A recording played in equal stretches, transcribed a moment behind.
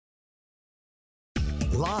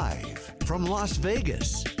Live from Las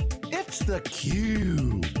Vegas, it's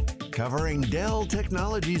theCUBE, covering Dell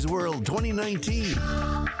Technologies World 2019.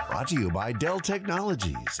 Brought to you by Dell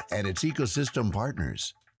Technologies and its ecosystem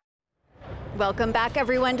partners. Welcome back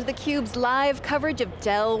everyone to theCUBE's live coverage of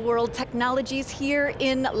Dell World Technologies here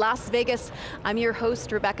in Las Vegas. I'm your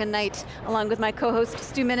host, Rebecca Knight, along with my co-host,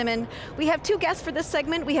 Stu Miniman. We have two guests for this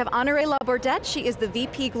segment. We have Honoré LaBourdette. She is the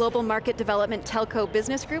VP Global Market Development Telco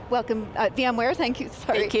Business Group. Welcome, VMware, thank you,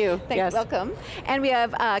 sorry. Thank you, yes. Welcome. And we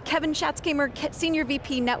have Kevin Shatzkamer, Senior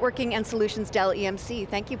VP Networking and Solutions, Dell EMC.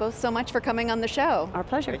 Thank you both so much for coming on the show. Our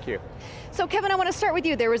pleasure. Thank you. So Kevin, I want to start with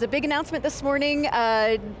you. There was a big announcement this morning,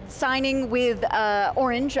 signing with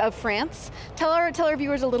Orange of France. Tell our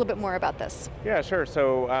viewers a little bit more about this. Yeah, sure.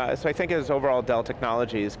 So I think as overall Dell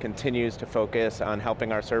Technologies continues to focus on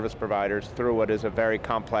helping our service providers through what is a very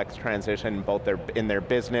complex transition, both in their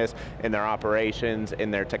business, in their operations,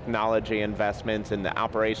 in their technology investments, in the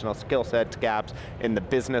operational skill sets gaps, in the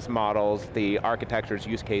business models, the architectures,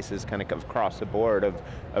 use cases kind of across the board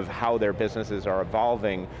of how their businesses are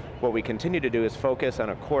evolving. What we continue to do is focus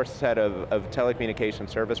on a core set of telecommunication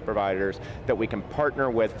service providers that we can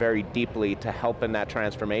partner with very deeply to help in that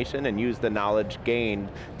transformation and use the knowledge gained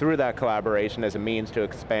through that collaboration as a means to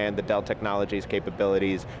expand the Dell Technologies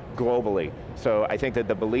capabilities globally. So I think that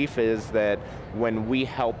the belief is that when we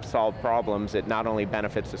help solve problems, it not only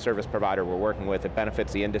benefits the service provider we're working with, it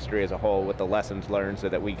benefits the industry as a whole with the lessons learned so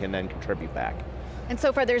that we can then contribute back. And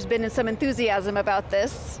so far there's been some enthusiasm about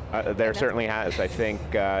this. There certainly has. I think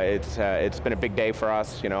it's been a big day for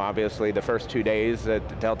us. You know, obviously the first 2 days at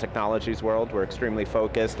the Dell Technologies World, we're extremely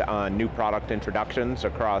focused on new product introductions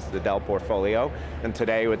across the Dell portfolio. And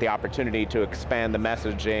today with the opportunity to expand the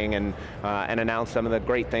messaging and announce some of the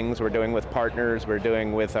great things we're doing with partners, we're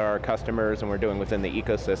doing with our customers, and we're doing within the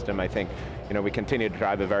ecosystem, I think we continue to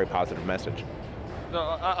drive a very positive message.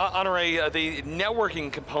 Honoré, the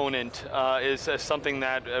networking component is something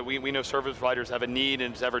that we know service providers have a need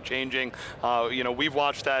and it's ever changing. We've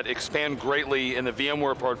watched that expand greatly in the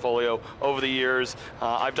VMware portfolio over the years.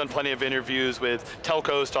 I've done plenty of interviews with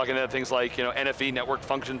telcos talking about things like NFV, network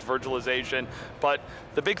functions virtualization, but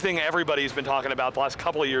the big thing everybody's been talking about the last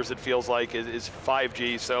couple of years, it feels like, is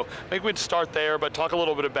 5G. So maybe we'd start there, but talk a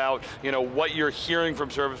little bit about what you're hearing from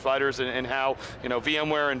service providers and how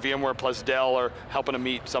VMware and VMware plus Dell are helping to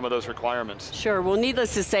meet some of those requirements. Sure, well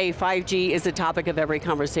needless to say, 5G is a topic of every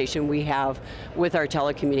conversation we have with our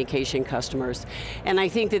telecommunication customers. And I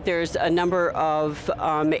think that there's a number of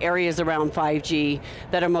areas around 5G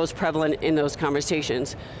that are most prevalent in those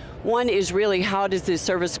conversations. One is really how does the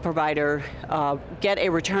service provider get a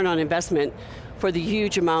return on investment for the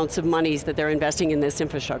huge amounts of monies that they're investing in this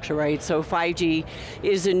infrastructure, right? So 5G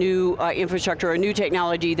is a new infrastructure, a new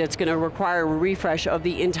technology that's going to require a refresh of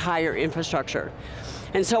the entire infrastructure.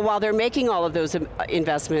 And so while they're making all of those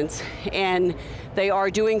investments, and they are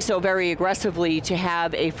doing so very aggressively to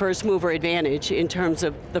have a first mover advantage in terms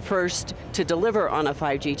of the first to deliver on a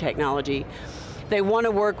 5G technology, they want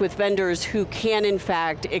to work with vendors who can in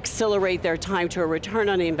fact accelerate their time to a return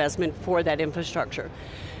on investment for that infrastructure.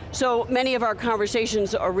 So many of our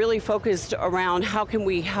conversations are really focused around how can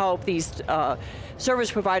we help these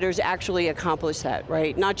service providers actually accomplish that,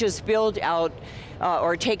 right? Not just build out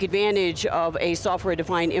or take advantage of a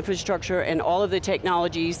software-defined infrastructure and all of the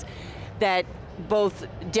technologies that both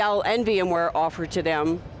Dell and VMware offer to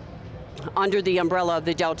them under the umbrella of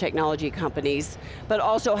the Dell technology companies, but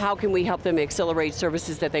also how can we help them accelerate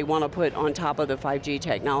services that they want to put on top of the 5G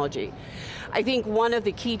technology. I think one of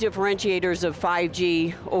the key differentiators of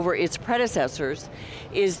 5G over its predecessors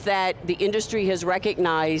is that the industry has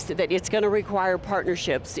recognized that it's going to require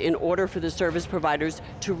partnerships in order for the service providers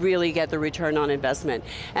to really get the return on investment.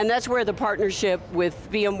 And that's where the partnership with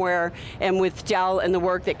VMware and with Dell and the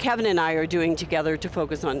work that Kevin and I are doing together to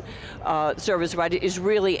focus on service providers is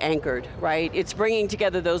really anchored, right? It's bringing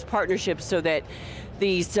together those partnerships so that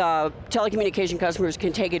these telecommunication customers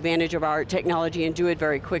can take advantage of our technology and do it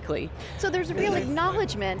very quickly. So there's a real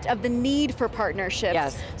acknowledgement of the need for partnerships.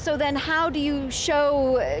 Yes. So then how do you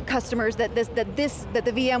show customers that the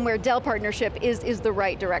VMware Dell partnership is the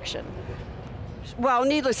right direction? Well,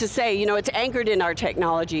 needless to say, it's anchored in our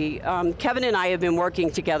technology. Kevin and I have been working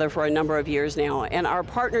together for a number of years now, and our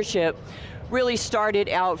partnership really started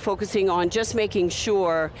out focusing on just making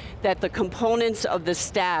sure that the components of the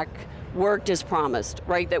stack worked as promised,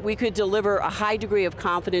 right? That we could deliver a high degree of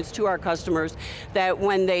confidence to our customers that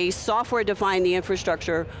when they software define the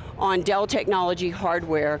infrastructure on Dell technology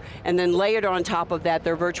hardware and then layered on top of that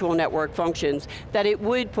their virtual network functions, that it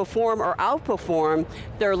would perform or outperform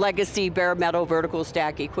their legacy bare metal vertical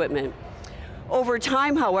stack equipment. Over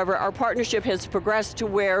time, however, our partnership has progressed to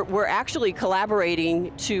where we're actually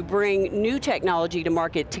collaborating to bring new technology to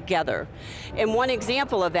market together. And one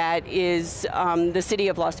example of that is the city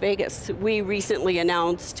of Las Vegas. We recently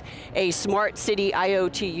announced a smart city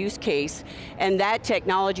IoT use case, and that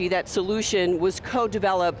technology, that solution, was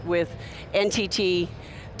co-developed with NTT,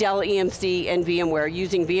 Dell EMC, and VMware,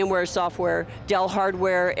 using VMware software, Dell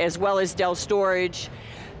hardware, as well as Dell storage,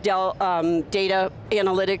 Dell data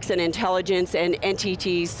analytics and intelligence, and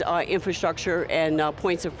NTT's infrastructure and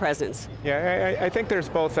points of presence. Yeah, I think there's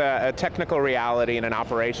both a technical reality and an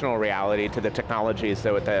operational reality to the technologies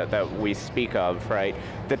that we speak of, right?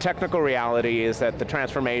 The technical reality is that the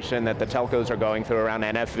transformation that the telcos are going through around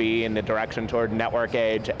NFV and the direction toward network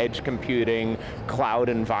edge computing, cloud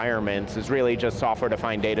environments is really just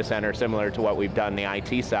software-defined data center, similar to what we've done the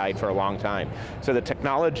IT side for a long time. So the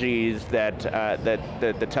technologies that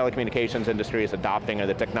the telecommunications industry is adopting are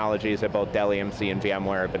the technologies that both Dell EMC and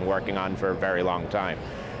VMware have been working on for a very long time.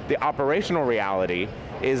 The operational reality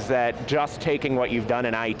is that just taking what you've done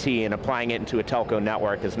in IT and applying it into a telco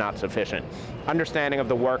network is not sufficient. Understanding of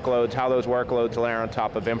the workloads, how those workloads layer on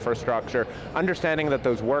top of infrastructure, understanding that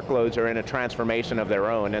those workloads are in a transformation of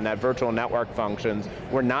their own, and that virtual network functions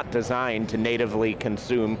were not designed to natively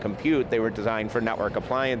consume compute, they were designed for network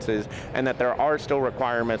appliances, and that there are still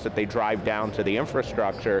requirements that they drive down to the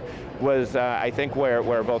infrastructure, was I think where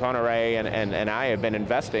both Honoré and I have been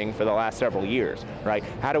investing for the last several years, right?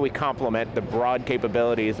 How do we complement the broad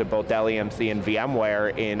capabilities of both Dell EMC and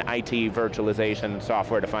VMware in IT virtualization,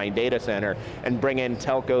 software-defined data center, and bring in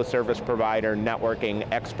telco service provider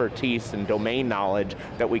networking expertise and domain knowledge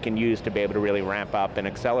that we can use to be able to really ramp up and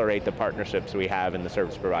accelerate the partnerships we have in the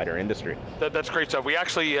service provider industry. That's great stuff. We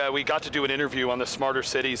actually, we got to do an interview on the smarter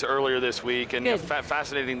cities earlier this week, and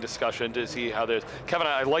fascinating discussion to see how there's, Kevin,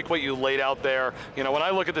 I like what you laid out there. You know, when I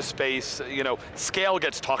look at the space, you know, scale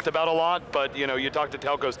gets talked about a lot, but you know, you talk to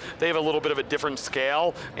telcos, they have a little bit of a different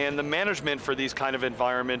scale, and the management for these kind of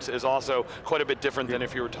environments is also quite a bit different than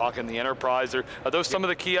if you were talking the enterprise. Are those some of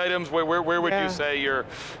the key items? Where would you say you're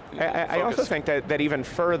I also think that even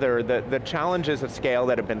further, the challenges of scale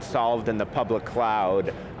that have been solved in the public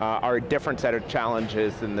cloud are a different set of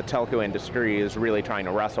challenges than the telco industry is really trying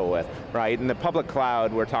to wrestle with, right? In the public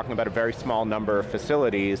cloud, we're talking about a very small number of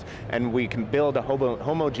facilities, and we can build a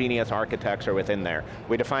homogeneous architecture within there.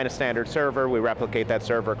 We define a standard server, we replicate that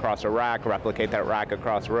server across a rack, replicate that rack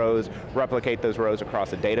across rows, replicate those rows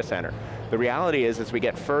across a data center. The reality is, as we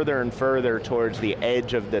get further and further towards the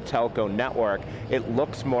edge of the telco network, it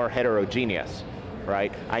looks more heterogeneous,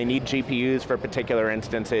 right? I need GPUs for particular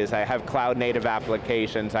instances, I have cloud native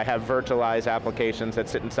applications, I have virtualized applications that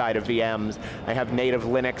sit inside of VMs, I have native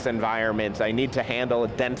Linux environments, I need to handle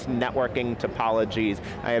dense networking topologies,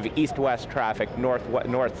 I have east-west traffic,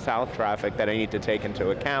 north-south traffic that I need to take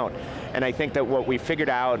into account. And I think that what we figured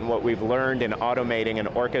out and what we've learned in automating and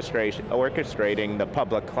orchestrating the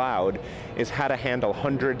public cloud is how to handle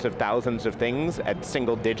hundreds of thousands of things at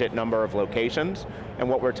single-digit number of locations. And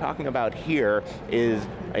what we're talking about here is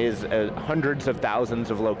hundreds of thousands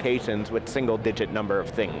of locations with single-digit number of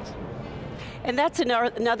things. And that's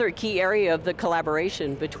another key area of the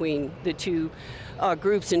collaboration between the two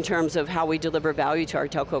groups in terms of how we deliver value to our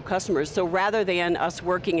telco customers. So rather than us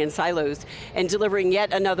working in silos and delivering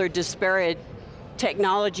yet another disparate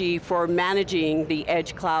technology for managing the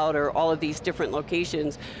edge cloud or all of these different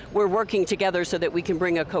locations, we're working together so that we can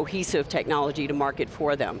bring a cohesive technology to market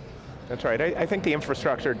for them. That's right. I think the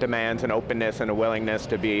infrastructure demands an openness and a willingness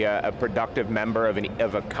to be a productive member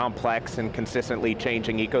of a complex and consistently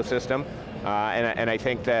changing ecosystem. And I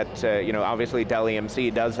think that, you know, obviously Dell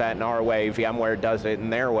EMC does that in our way, VMware does it in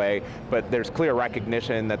their way, but there's clear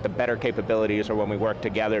recognition that the better capabilities are when we work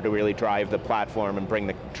together to really drive the platform and bring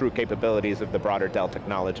the true capabilities of the broader Dell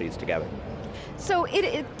technologies together. So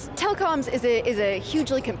telecoms is a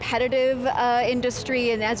hugely competitive industry,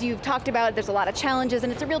 and as you've talked about, there's a lot of challenges,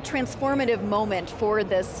 and it's a real transformative moment for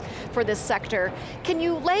this sector. Can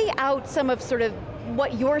you lay out some of sort of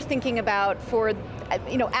what you're thinking about for,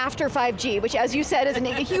 you know, after 5G, which as you said is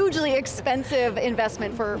a hugely expensive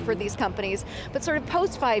investment for these companies, but sort of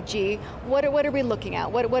post 5G, what are we looking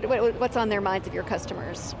at? What's on their minds of your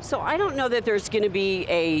customers? So I don't know that there's going to be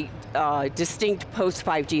a distinct post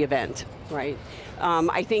 5G event, right?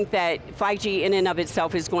 I think that 5G in and of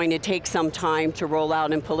itself is going to take some time to roll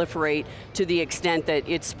out and proliferate to the extent that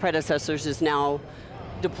its predecessors is now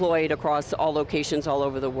deployed across all locations all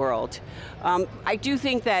over the world. I do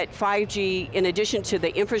think that 5G, in addition to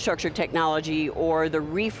the infrastructure technology or the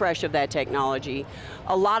refresh of that technology,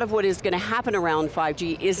 a lot of what is going to happen around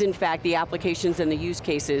 5G is in fact the applications and the use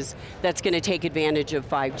cases that's going to take advantage of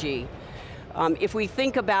 5G. If we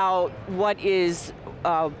think about what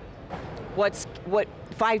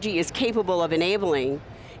 5G is capable of enabling,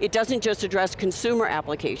 it doesn't just address consumer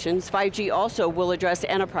applications, 5G also will address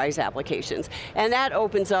enterprise applications. And that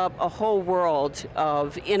opens up a whole world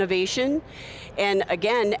of innovation, and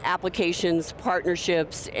again, applications,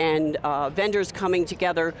 partnerships, and vendors coming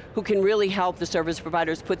together who can really help the service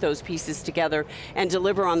providers put those pieces together and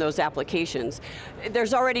deliver on those applications.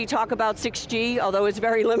 There's already talk about 6G, although it's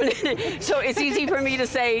very limited, so it's easy for me to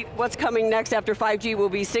say what's coming next after 5G will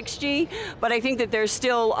be 6G, but I think that there's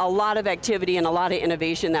still a lot of activity and a lot of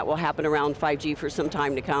innovation that will happen around 5G for some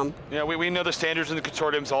time to come. Yeah, we know the standards and the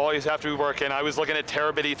consortiums always have to be working. I was looking at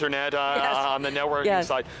terabit Ethernet on the networking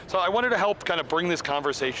side. So I wanted to help kind of bring this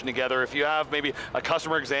conversation together. If you have maybe a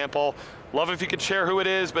customer example, love if you could share who it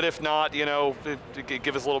is, but if not,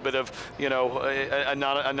 give us a little bit of,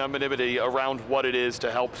 anonymity around what it is to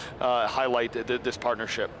help highlight this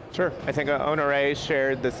partnership. Sure, I think Honoré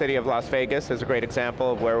shared the city of Las Vegas as a great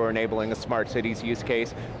example of where we're enabling a smart cities use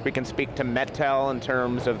case. We can speak to Mettel in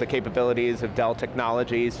terms of the capabilities of Dell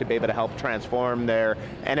Technologies to be able to help transform their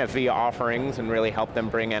NFV offerings and really help them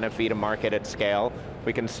bring NFV to market at scale.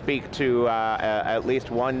 We can speak to at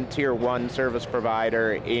least one tier 1 service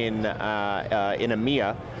provider in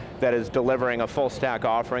EMEA that is delivering a full stack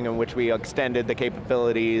offering in which we extended the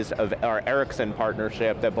capabilities of our Ericsson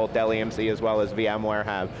partnership that both Dell EMC as well as VMware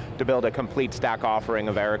have to build a complete stack offering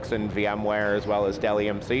of Ericsson, VMware, as well as Dell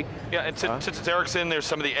EMC. Yeah, and since it's Ericsson, there's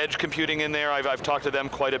some of the edge computing in there. I've talked to them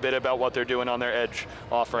quite a bit about what they're doing on their edge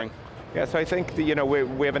offering. Yeah, so I think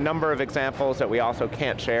we have a number of examples that we also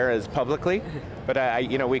can't share as publicly, but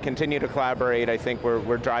we continue to collaborate. I think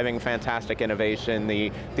we're driving fantastic innovation.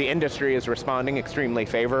 The industry is responding extremely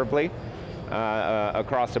favorably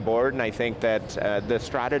across the board, and I think that the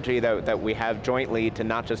strategy that we have jointly to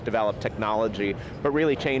not just develop technology, but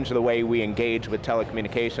really change the way we engage with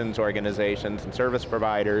telecommunications organizations and service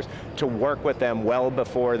providers to work with them well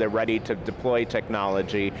before they're ready to deploy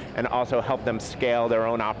technology, and also help them scale their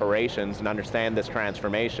own operations and understand this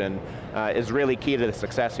transformation is really key to the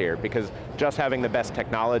success here, because just having the best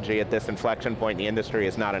technology at this inflection point in the industry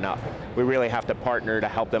is not enough. We really have to partner to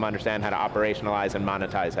help them understand how to operationalize and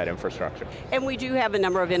monetize that infrastructure. And we do have a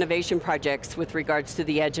number of innovation projects with regards to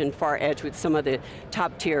the edge and far edge with some of the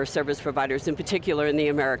top tier service providers, in particular in the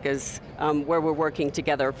Americas, where we're working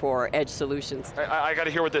together for edge solutions. I got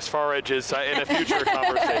to hear what this far edge is in a future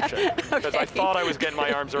conversation, because I thought I was getting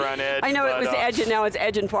my arms around edge. I know it was edge, and now it's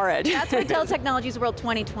edge and far edge. That's what Dell Technologies World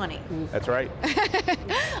 2020. That's right.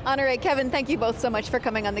 Honoré, Kevin, thank you both so much for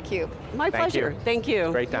coming on theCUBE. My pleasure, thank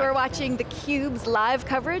you. Great time. We're watching theCUBE's live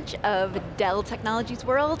coverage of Dell Technologies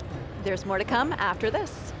World. There's more to come after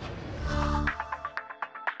this.